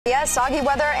Yes, soggy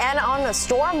weather and on the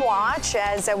storm watch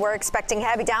as we're expecting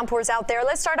heavy downpours out there.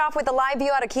 Let's start off with a live view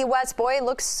out of Key West. Boy, it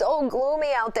looks so gloomy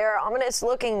out there. Ominous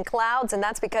looking clouds, and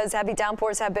that's because heavy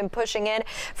downpours have been pushing in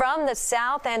from the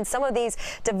south, and some of these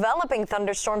developing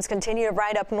thunderstorms continue to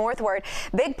ride up northward.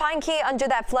 Big Pine Key under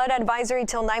that flood advisory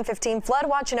till 9:15. Flood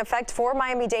watch in effect for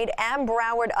Miami-Dade and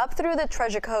Broward up through the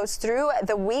Treasure Coast through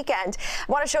the weekend.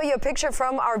 I want to show you a picture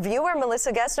from our viewer,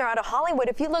 Melissa Gessner out of Hollywood.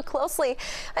 If you look closely,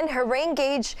 and her rain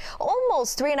gauge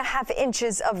almost 3.5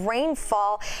 inches of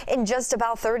rainfall in just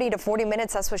about 30 to 40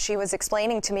 minutes. That's what she was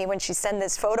explaining to me when she sent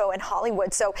this photo in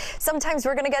Hollywood. So sometimes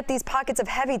we're going to get these pockets of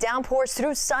heavy downpours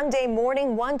through Sunday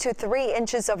morning, 1 to 3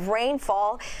 inches of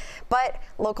rainfall, but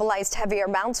localized heavier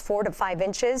amounts, 4 to 5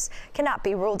 inches, cannot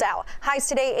be ruled out. Highs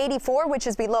today 84, which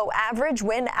is below average.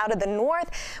 Wind out of the north.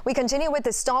 We continue with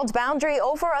the stalled boundary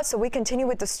over us, so we continue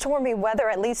with the stormy weather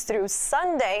at least through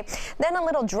Sunday, then a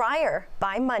little drier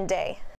by Monday.